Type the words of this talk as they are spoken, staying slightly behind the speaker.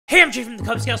Hey, I'm Jay from the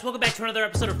Kubz. Welcome back to another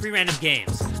episode of Free Random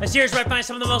Games, a series where I find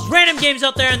some of the most random games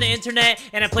out there on the internet,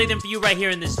 and I play them for you right here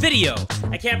in this video.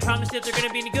 I can't promise that they're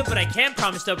gonna be any good, but I can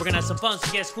promise that we're gonna have some fun, so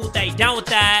you guys cool with that? You down with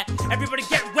that? Everybody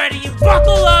get ready and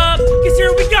buckle up, because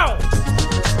here we go!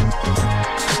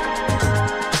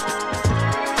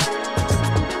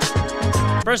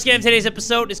 First game of today's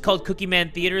episode is called Cookie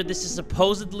Man Theater. This is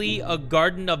supposedly a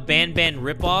Garten of Ban Ban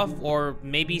ripoff, or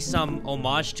maybe some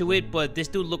homage to it, but this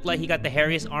dude looked like he got the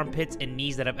hairiest armpits and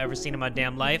knees that I've ever seen in my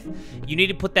damn life. You need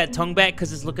to put that tongue back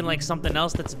because it's looking like something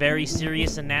else that's very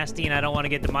serious and nasty, and I don't want to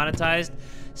get demonetized.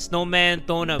 Snowman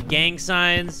throwing up gang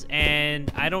signs,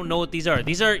 and I don't know what these are.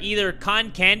 These are either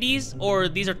cotton candies or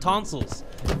these are tonsils,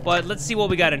 but let's see what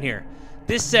we got in here.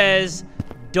 This says,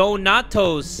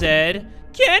 Donatos said,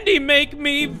 "Candy make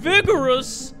me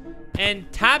vigorous." And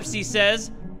Topsy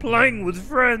says, "Playing with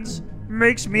friends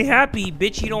makes me happy."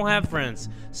 Bitch, you don't have friends.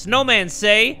 Snowman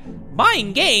say,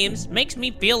 "Buying games makes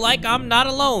me feel like I'm not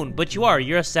alone." But you are.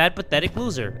 You're a sad, pathetic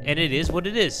loser. And it is what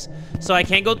it is. So I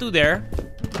can't go through there.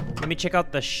 Let me check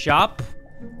out the shop.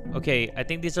 Okay, I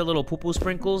think these are little poo-poo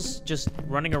sprinkles just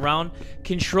running around.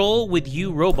 Control with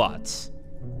you robots.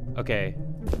 Okay.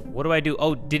 What do I do?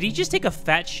 Oh, did he just take a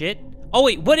fat shit? Oh,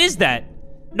 wait, what is that?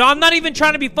 No, I'm not even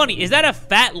trying to be funny. Is that a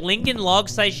fat Lincoln log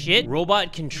size shit?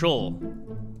 Robot control.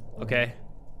 Okay.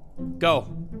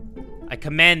 Go. I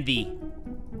command thee.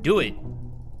 Do it.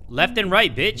 Left and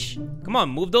right, bitch. Come on,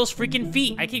 move those freaking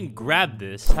feet. I can grab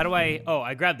this. How do I... Oh,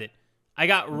 I grabbed it. I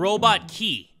got robot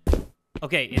key.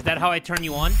 Okay, is that how I turn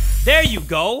you on? There you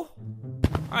go. All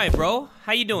right, bro.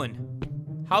 How you doing?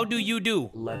 How do you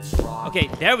do? Let's rock. Okay,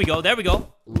 there we go. There we go.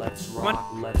 Let's rock.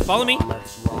 Come on. Follow me.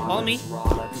 Follow me. He's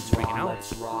freaking out.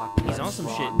 He's on some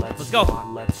shit. Let's go.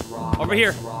 Over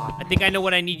here. I think I know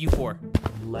what I need you for.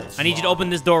 I need you to open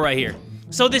this door right here.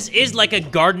 So this is like a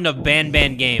Garten of Ban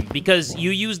Ban game because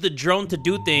you use the drone to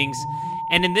do things,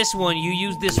 and in this one you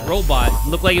use this robot.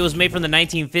 Looked like it was made from the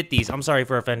 1950s. I'm sorry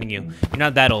for offending you. You're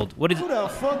not that old. What is? Who the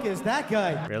fuck is that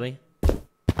guy? Really?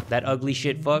 That ugly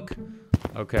shit fuck?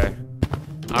 Okay.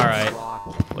 Alright.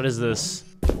 What is this?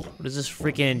 What is this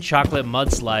freaking chocolate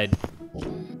mudslide?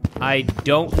 I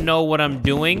don't know what I'm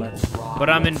doing, but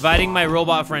I'm inviting my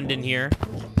robot friend in here,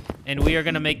 and we are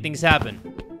gonna make things happen.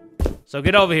 So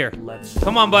get over here.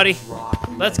 Come on, buddy.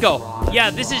 Let's go.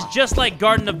 Yeah, this is just like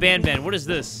Garten of Ban Ban. What is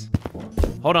this?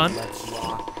 Hold on.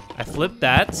 I flipped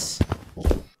that.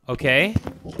 Okay.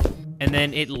 And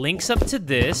then it links up to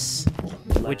this,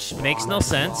 which makes no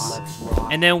sense.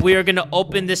 And then we are gonna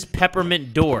open this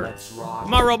peppermint door.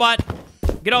 Come on, robot.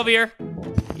 Get over here.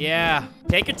 Yeah.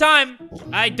 Take your time.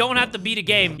 I don't have to beat a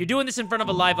game. You're doing this in front of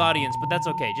a live audience, but that's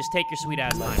okay. Just take your sweet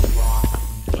ass time.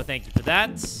 Well, thank you for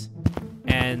that.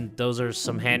 And those are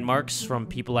some hand marks from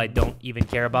people I don't even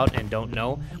care about and don't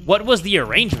know. What was the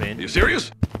arrangement? Are you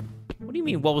serious? What do you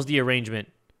mean, what was the arrangement?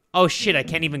 Oh, shit, I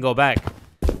can't even go back.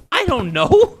 I don't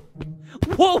know.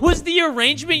 What was the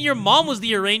arrangement? Your mom was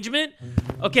the arrangement?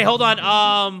 Okay, hold on.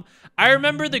 I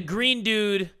remember the green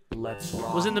dude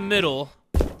was in the middle,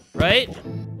 right?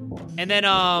 And then,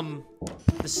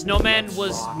 the snowman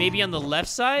was maybe on the left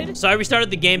side. So I restarted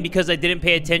the game because I didn't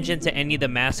pay attention to any of the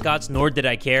mascots, nor did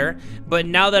I care. But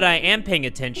now that I am paying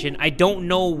attention, I don't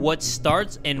know what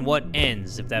starts and what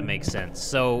ends, if that makes sense.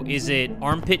 So is it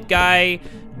armpit guy,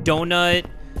 donut,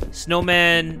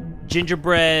 snowman,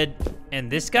 gingerbread,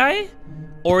 and this guy?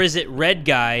 Or is it red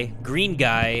guy, green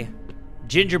guy,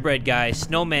 gingerbread guy,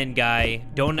 snowman guy,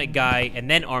 donut guy, and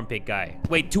then armpit guy?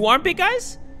 Wait, 2 armpit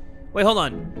guys? Wait, hold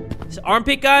on. So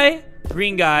armpit guy,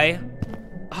 green guy.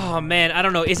 Oh, man, I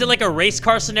don't know. Is it like a race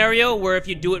car scenario where if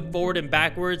you do it forward and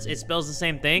backwards, it spells the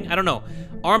same thing? I don't know.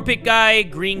 Armpit guy,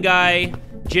 green guy,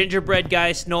 gingerbread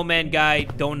guy, snowman guy,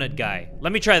 donut guy.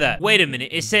 Let me try that. Wait a minute.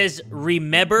 It says,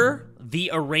 remember the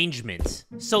arrangement.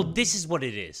 So this is what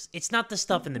it is. It's not the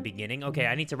stuff in the beginning. Okay,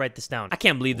 I need to write this down. I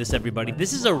can't believe this, everybody.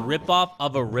 This is a ripoff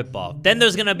of a ripoff. Then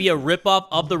there's gonna be a ripoff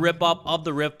of the ripoff of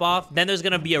the ripoff. Then there's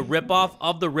gonna be a ripoff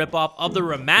of the ripoff of the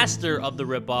remaster of the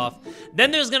ripoff.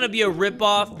 Then there's gonna be a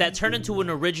ripoff that turned into an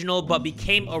original but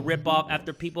became a ripoff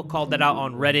after people called that out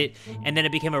on Reddit. And then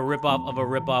it became a ripoff of a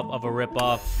ripoff of a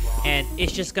ripoff. And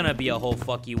it's just gonna be a whole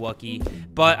fucky wucky.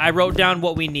 But I wrote down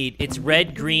what we need. It's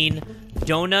red, green,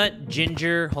 donut,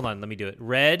 ginger, hold on, let me do it.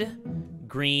 Red,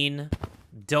 green,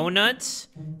 donut,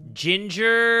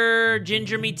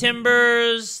 ginger me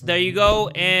timbers. There you go,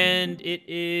 and it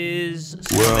is...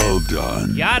 Well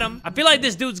done. Got him. I feel like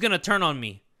this dude's gonna turn on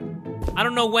me. I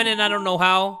don't know when and I don't know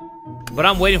how, but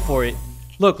I'm waiting for it.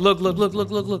 Look, look, look, look,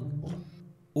 look, look, look.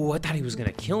 Ooh, I thought he was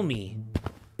gonna kill me.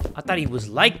 I thought he was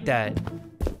like that.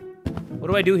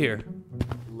 What do I do here?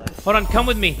 Hold on, come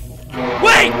with me.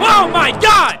 Wait! Oh my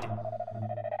god!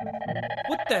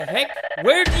 What the heck?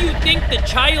 Where do you think the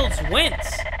child's went?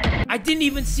 I didn't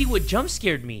even see what jump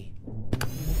scared me.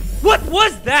 What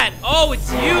was that? Oh,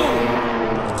 it's you!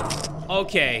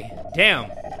 Okay, damn.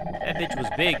 That bitch was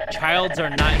big. Childs are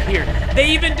not here.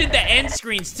 They even did the end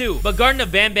screens too. But Garten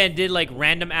of Ban Ban did like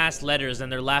random ass letters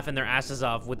and they're laughing their asses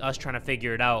off with us trying to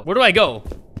figure it out. Where do I go?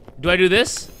 Do I do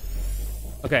this?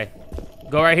 Okay.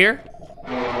 Go right here?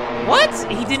 What?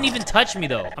 He didn't even touch me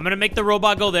though. I'm gonna make the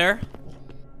robot go there.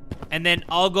 And then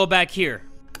I'll go back here.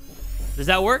 Does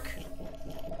that work?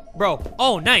 Bro.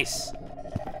 Oh, nice.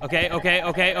 Okay.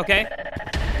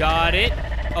 Got it.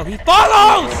 Oh, he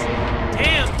follows!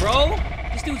 Damn, bro.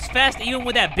 This dude's fast even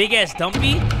with that big ass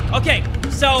dumpy. Okay,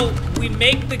 so we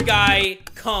make the guy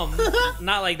come.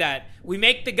 Not like that. We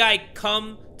make the guy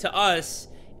come to us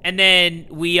and then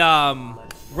we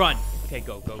run. Okay,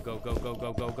 go.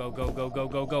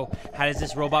 How is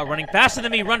this robot running faster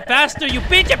than me? Run faster, you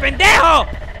pinche pendejo!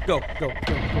 Go.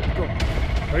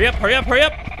 Hurry up.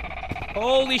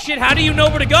 Holy shit, how do you know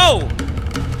where to go?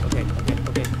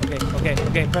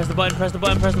 Okay. Press the button. Press it.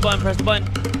 I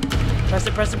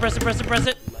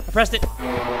pressed it.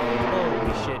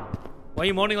 Holy shit. Why are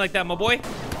you moaning like that, my boy?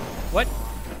 What?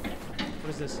 What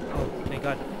is this? Oh, thank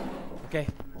God. Okay.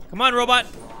 Come on, robot.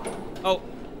 Oh,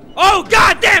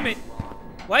 God damn it!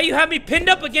 Why you have me pinned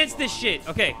up against this shit?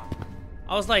 Okay.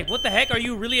 I was like, what the heck? Are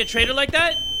you really a traitor like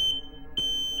that?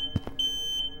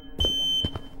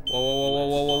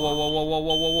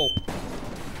 Whoa.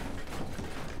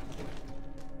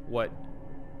 What?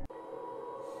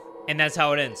 And that's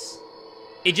how it ends.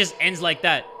 It just ends like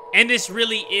that. And this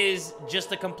really is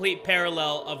just a complete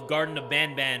parallel of Garten of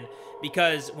Ban Ban,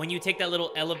 because when you take that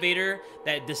little elevator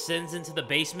that descends into the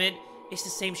basement, it's the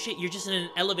same shit. You're just in an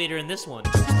elevator in this one.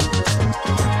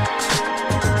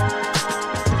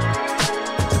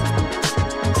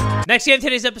 Next game of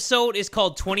today's episode is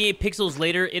called 28 Pixels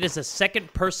Later. It is a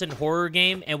second-person horror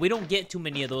game, and we don't get too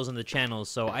many of those on the channel,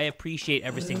 so I appreciate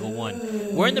every single one.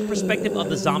 We're in the perspective of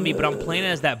the zombie, but I'm playing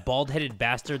as that bald-headed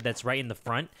bastard that's right in the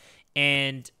front,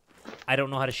 and I don't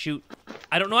know how to shoot.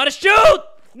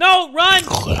 No, run!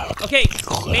 Okay,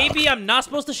 maybe I'm not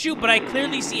supposed to shoot, but I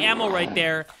clearly see ammo right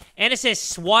there, and it says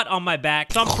SWAT on my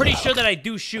back, so I'm pretty sure that I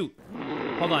do shoot.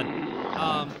 Hold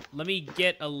on. Let me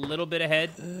get a little bit ahead.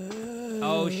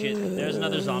 Oh shit, there's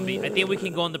another zombie. I think we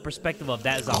can go in the perspective of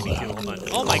that zombie too. Hold on.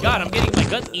 Oh my god, I'm getting my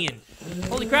guts eaten.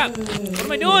 Holy crap. What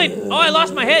am I doing? Oh, I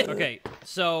lost my head. Okay,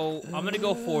 so I'm gonna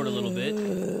go forward a little bit.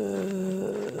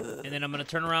 And then I'm gonna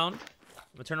turn around.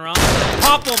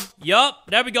 Pop him. Yup,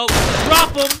 there we go.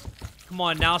 Drop him. Come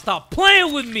on now, stop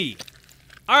playing with me.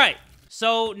 Alright,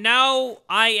 so now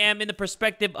I am in the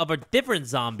perspective of a different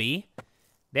zombie.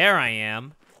 There I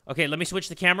am. Okay, let me switch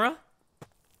the camera.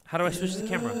 How do I switch the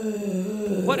camera?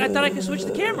 What? I thought I could switch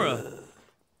the camera.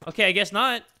 Okay, I guess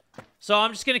not. So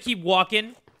I'm just gonna keep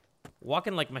walking.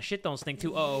 Walking like my shit don't stink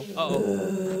too.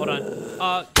 Uh-oh. Hold on.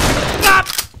 Stop!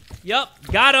 Yup,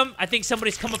 got him. I think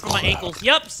somebody's coming for my ankles.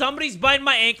 Yup, somebody's biting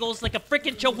my ankles like a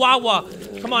freaking chihuahua.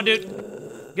 Come on, dude.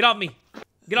 Get off me.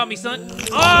 Get off me, son.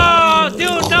 Oh,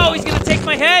 dude, no. He's gonna take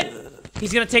my head. He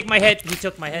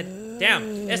took my head.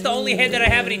 Damn, that's the only head that I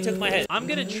have and he took my head. I'm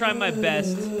gonna try my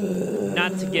best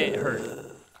not to get hurt.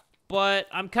 But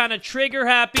I'm kind of trigger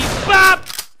happy. Bop!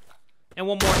 And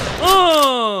one more.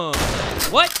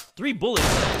 What? 3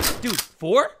 bullets. Dude,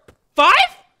 4? 5?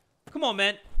 Come on,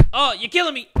 man. Oh, you're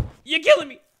killing me.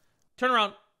 Turn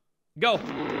around. Go. What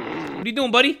are you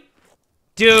doing, buddy?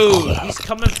 Dude, he's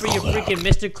coming for your freaking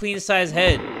Mr. Clean Size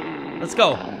head. Let's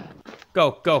go.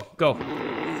 Go.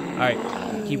 Alright.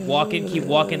 Keep walking,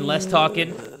 less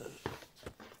talking.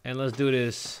 And let's do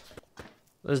this.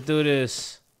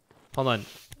 Hold on.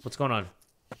 What's going on?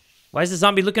 Why is the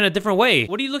zombie looking a different way?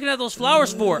 What are you looking at those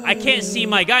flowers for? I can't see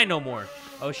my guy no more.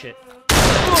 Oh, shit.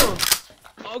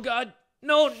 Oh, God.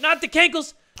 No, not the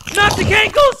cankles.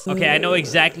 Okay, I know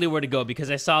exactly where to go because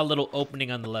I saw a little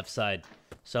opening on the left side.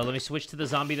 So let me switch to the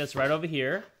zombie that's right over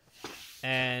here.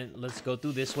 And let's go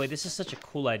through this way. This is such a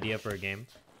cool idea for a game.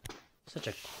 Such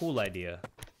a cool idea.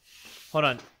 Hold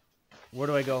on. Where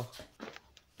do I go?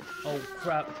 Oh,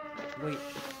 crap. Wait.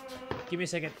 Give me a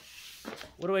second.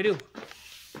 What do I do?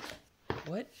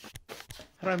 What?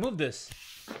 How do I move this?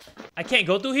 I can't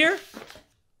go through here?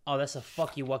 Oh, that's a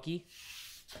fucky wucky.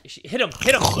 Hit him.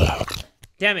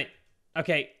 Damn it.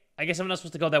 Okay. I guess I'm not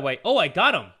supposed to go that way. Oh, I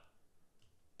got him.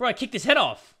 Bro, I kicked his head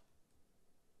off.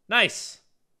 Nice.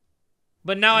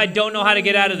 But now I don't know how to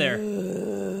get out of there.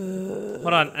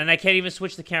 Hold on. And I can't even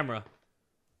switch the camera.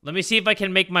 Let me see if I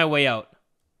can make my way out.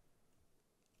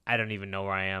 I don't even know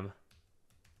where I am.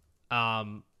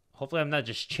 Hopefully I'm not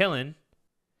just chilling.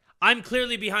 I'm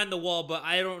clearly behind the wall, but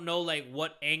I don't know, like,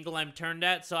 what angle I'm turned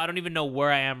at, so I don't even know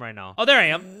where I am right now. Oh, there I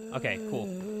am. Okay, cool.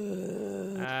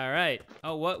 All right.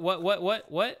 Oh, what? You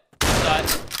thought.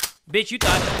 Bitch, you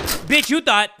thought. Bitch, you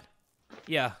thought.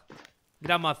 Yeah. Get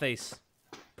out of my face.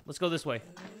 Let's go this way.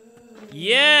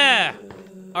 Yeah!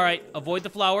 All right, avoid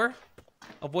the flower.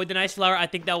 Avoid the nice flower. I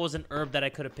think that was an herb that I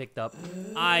could have picked up.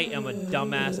 I am a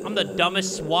dumbass. I'm the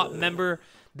dumbest swap member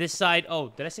this side. Oh,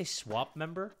 did I say swap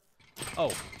member?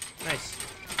 Oh, nice.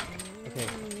 Okay,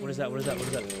 what is that? What is that? What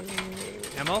is that?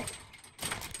 Ammo?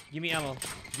 Give me ammo.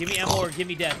 Give me ammo or give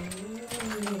me death.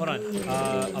 Hold on.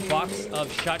 A box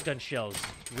of shotgun shells.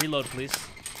 Reload, please.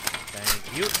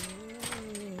 Thank you.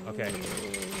 Okay.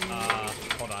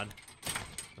 Hold on.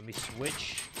 Let me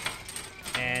switch.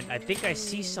 And I think I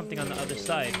see something on the other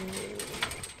side.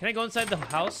 Can I go inside the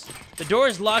house? The door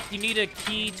is locked. You need a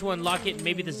key to unlock it.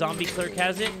 Maybe the zombie clerk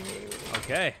has it.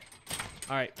 Okay.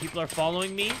 All right. People are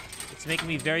following me. It's making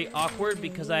me very awkward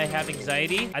because I have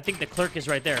anxiety. I think the clerk is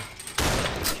right there.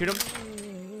 Shoot him.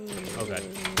 Oh, God.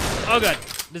 Oh, God.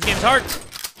 This game's hard.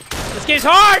 This game's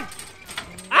hard!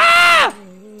 Ah!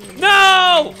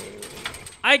 No!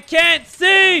 I can't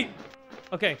see!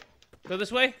 Okay. Go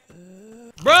this way.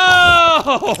 Bro!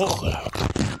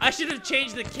 I should have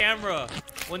changed the camera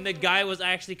when the guy was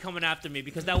actually coming after me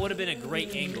because that would have been a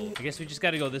great angle. I guess we just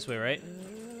got to go this way, right?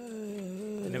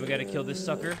 And then we got to kill this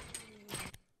sucker.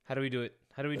 How do we do it?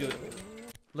 How do we do it?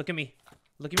 Look at me.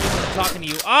 Look at me when I'm talking to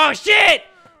you. Oh, shit!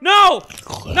 No!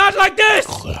 Not like this!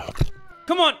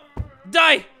 Come on.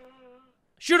 Die!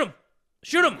 Shoot him.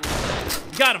 Shoot him.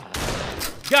 Got him.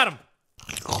 Got him.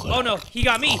 Oh, no. He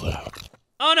got me.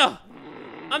 Oh, no.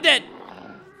 I'm dead.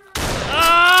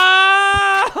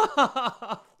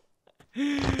 Ah!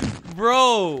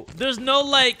 Bro, there's no,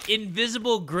 like,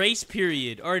 invisible grace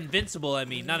period. Or invincible, I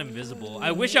mean. Not invisible.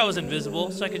 I wish I was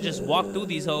invisible so I could just walk through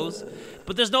these hoes.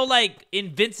 But there's no, like,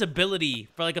 invincibility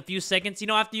for, like, a few seconds. You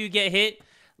know, after you get hit,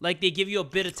 like, they give you a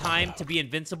bit of time to be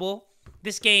invincible.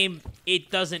 This game, it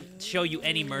doesn't show you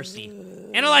any mercy.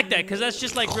 And I like that, because that's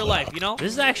just, like, real life, you know?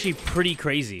 This is actually pretty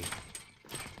crazy.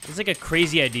 It's like a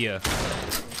crazy idea.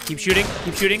 Keep shooting.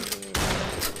 Keep shooting.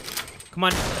 Come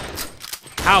on.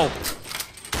 Ow.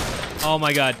 Oh,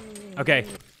 my God. Okay.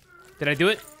 Did I do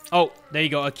it? Oh, there you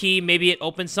go. A key. Maybe it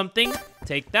opens something.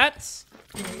 Take that.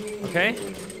 Okay.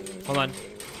 Hold on.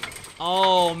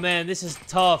 Oh, man. This is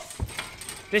tough.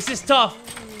 This is tough.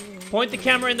 Point the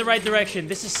camera in the right direction.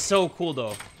 This is so cool,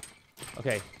 though.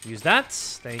 Okay. Use that.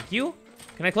 Thank you.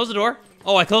 Can I close the door?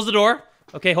 Oh, I closed the door.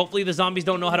 Okay. Hopefully the zombies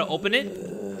don't know how to open it.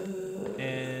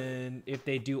 And if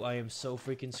they do, I am so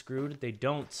freaking screwed. They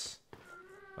don't.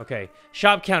 Okay.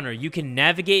 Shop counter. You can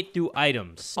navigate through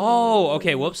items. Oh,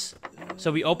 okay. Whoops.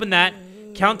 So we open that.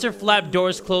 Counter flap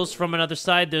doors closed from another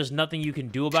side. There's nothing you can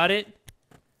do about it.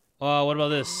 What about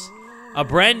this? A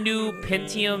brand new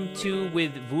Pentium 2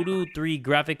 with Voodoo 3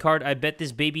 graphic card. I bet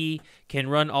this baby can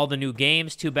run all the new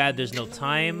games. Too bad there's no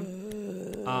time.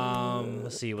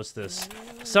 Let's see. What's this?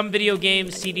 Some video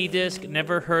games, CD disc.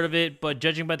 Never heard of it, but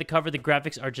judging by the cover, the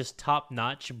graphics are just top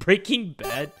notch. Breaking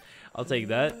Bad. I'll take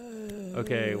that.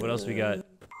 Okay, what else we got?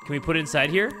 Can we put it inside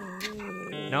here?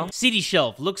 No? CD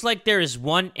shelf. Looks like there is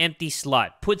one empty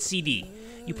slot. Put CD.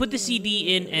 You put the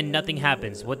CD in and nothing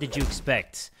happens. What did you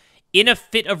expect? In a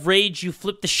fit of rage, you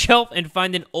flip the shelf and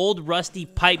find an old rusty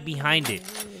pipe behind it.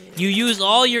 You use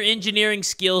all your engineering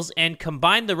skills and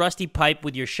combine the rusty pipe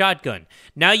with your shotgun.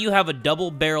 Now you have a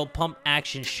double-barrel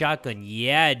pump-action shotgun.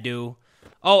 Yeah, I do.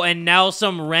 Oh, and now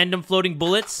some random floating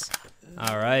bullets?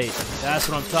 Alright, that's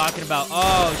what I'm talking about.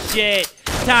 Oh, shit.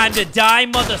 Time to die,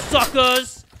 mother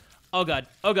suckers. Oh, God.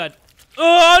 Oh, God.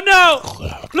 Oh, no.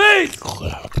 Please.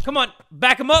 Come on.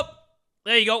 Back him up.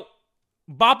 There you go.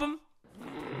 Bop him.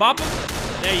 Bop him.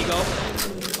 There you go.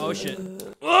 Oh, shit.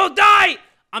 Oh, die.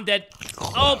 I'm dead.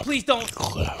 Oh, please don't.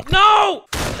 No.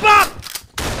 Bop.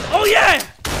 Oh, yeah.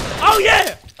 Oh,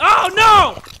 yeah. Oh,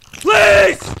 no.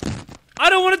 Please. I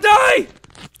don't want to die.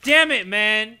 Damn it,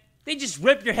 man. They just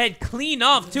rip your head clean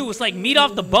off, too. It's like meat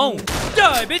off the bone.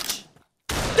 Die, bitch.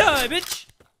 Die, bitch.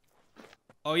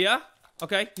 Oh, yeah?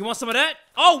 Okay. You want some of that?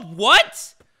 Oh,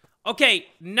 what? Okay.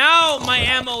 Now my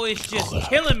ammo is just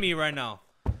killing me right now.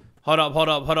 Hold up, hold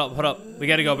up, hold up, hold up. We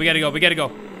gotta go, we gotta go, we gotta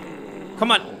go.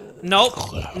 Come on. Nope.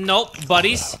 Nope.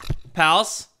 Buddies.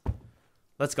 Pals.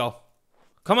 Let's go.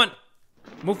 Come on.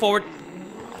 Move forward.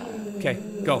 Okay.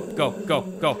 Go, go, go,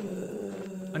 go.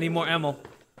 I need more ammo.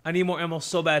 I need more ammo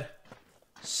so bad.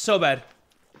 So bad.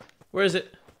 Where is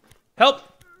it? Help!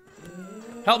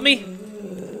 Help me!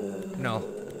 No.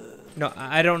 No,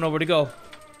 I don't know where to go.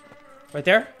 Right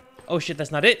there? Oh shit, that's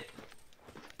not it.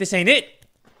 This ain't it.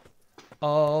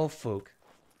 Oh, fuck.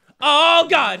 Oh,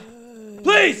 God.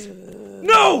 Please.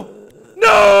 No.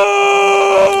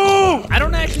 No. I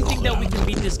don't actually think that we can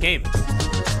beat this game.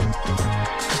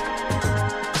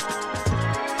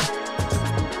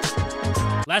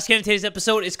 Last game of today's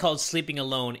episode is called Sleeping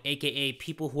Alone, aka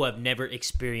People Who Have Never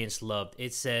Experienced Love.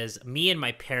 It says, me and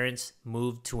my parents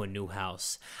moved to a new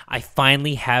house. I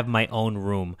finally have my own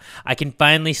room. I can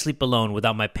finally sleep alone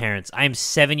without my parents. I am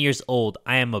 7 years old.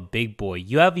 I am a big boy.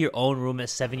 You have your own room at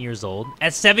 7 years old?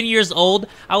 At 7 years old,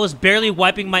 I was barely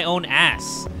wiping my own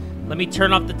ass. Let me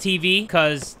turn off the TV,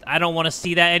 because I don't want to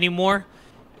see that anymore.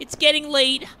 It's getting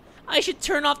late. I should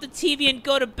turn off the TV and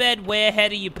go to bed. Way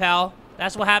ahead of you, pal.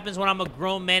 That's what happens when I'm a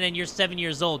grown man and you're 7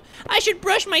 years old. I should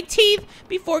brush my teeth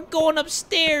before going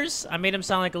upstairs. I made him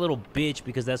sound like a little bitch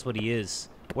because that's what he is.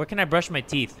 Where can I brush my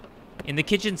teeth? In the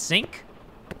kitchen sink?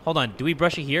 Hold on, do we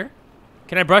brush it here?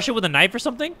 Can I brush it with a knife or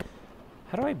something?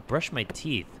 How do I brush my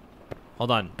teeth?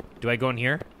 Hold on, do I go in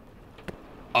here?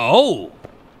 Oh!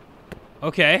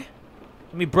 Okay.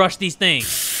 Let me brush these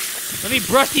things. Let me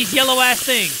brush these yellow ass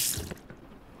things.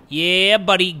 Yeah,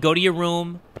 buddy, go to your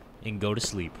room and go to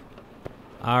sleep.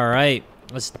 All right,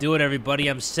 let's do it, everybody.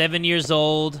 I'm 7 years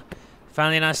old.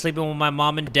 Finally not sleeping with my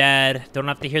mom and dad. Don't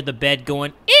have to hear the bed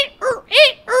going,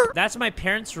 That's my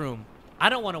parents' room. I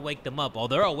don't want to wake them up. Oh,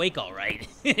 they're awake, all right.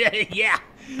 Yeah,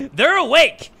 they're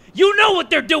awake. You know what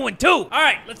they're doing, too. All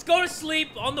right, let's go to sleep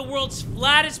on the world's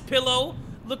flattest pillow,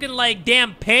 looking like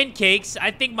damn pancakes. I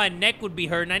think my neck would be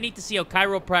hurting. I need to see a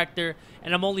chiropractor,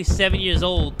 and I'm only 7 years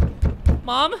old.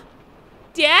 Mom?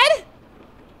 Dad?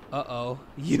 Uh-oh.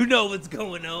 You know what's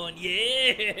going on.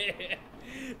 Yeah.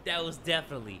 That was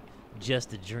definitely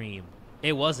just a dream.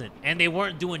 It wasn't. And they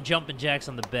weren't doing jumping jacks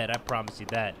on the bed. I promise you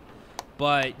that.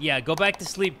 But, yeah, go back to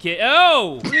sleep, kid.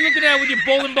 Oh! What are you looking at with your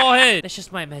bowling ball head? That's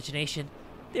just my imagination.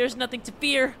 There's nothing to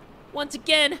fear. Once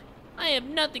again, I have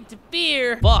nothing to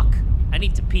fear. Fuck. I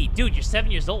need to pee. Dude, you're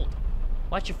 7 years old.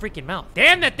 Watch your freaking mouth.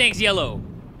 Damn, that thing's yellow.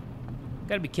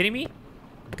 Gotta be kidding me?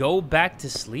 Go back to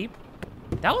sleep?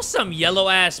 That was some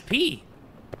yellow-ass pee.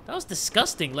 That was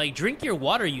disgusting. Like, drink your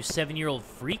water, you 7-year-old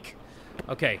freak.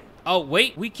 Okay. Oh,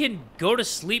 wait. We can go to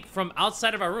sleep from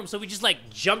outside of our room. So we just, like,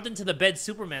 jumped into the bed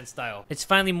Superman style. It's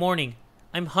finally morning.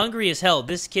 I'm hungry as hell.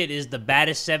 This kid is the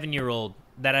baddest 7-year-old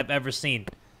that I've ever seen.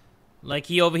 Like,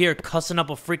 he over here cussing up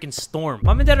a freaking storm.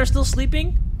 Mom and Dad are still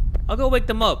sleeping? I'll go wake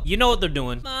them up. You know what they're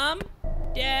doing. Mom?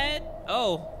 Dad?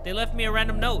 Oh, they left me a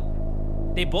random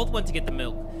note. They both went to get the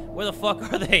milk. Where the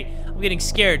fuck are they? I'm getting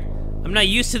scared. I'm not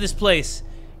used to this place.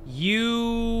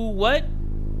 What?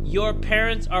 Your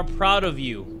parents are proud of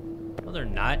you. No, they're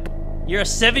not. You're a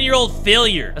 7-year-old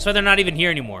failure. That's why they're not even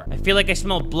here anymore. I feel like I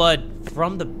smell blood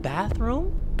from the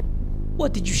bathroom?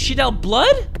 What, did you shit out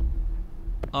blood?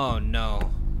 Oh, no.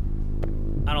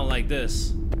 I don't like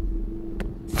this.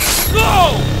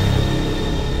 Go!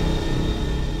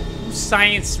 Whose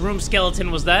science room skeleton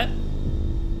was that?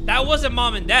 That wasn't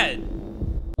Mom and Dad.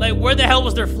 Like, where the hell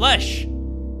was their flesh?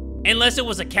 Unless it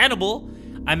was a cannibal.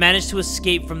 I managed to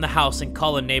escape from the house and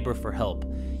call a neighbor for help.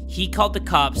 He called the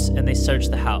cops and they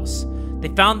searched the house. They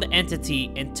found the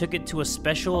entity and took it to a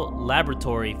special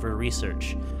laboratory for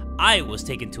research. I was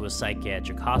taken to a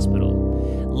psychiatric hospital.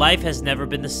 Life has never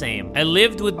been the same. I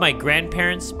lived with my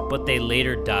grandparents, but they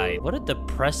later died. What a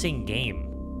depressing game.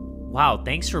 Wow,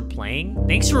 thanks for playing.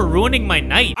 Thanks for ruining my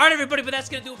night. All right, everybody, but that's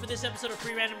going to do it for this episode of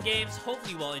Free Random Games.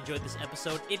 Hopefully you all enjoyed this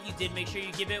episode. If you did, make sure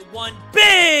you give it one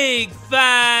big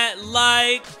fat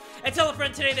like. And tell a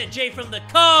friend today that Jay from the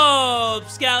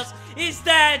Kubz Scouts is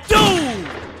that dude.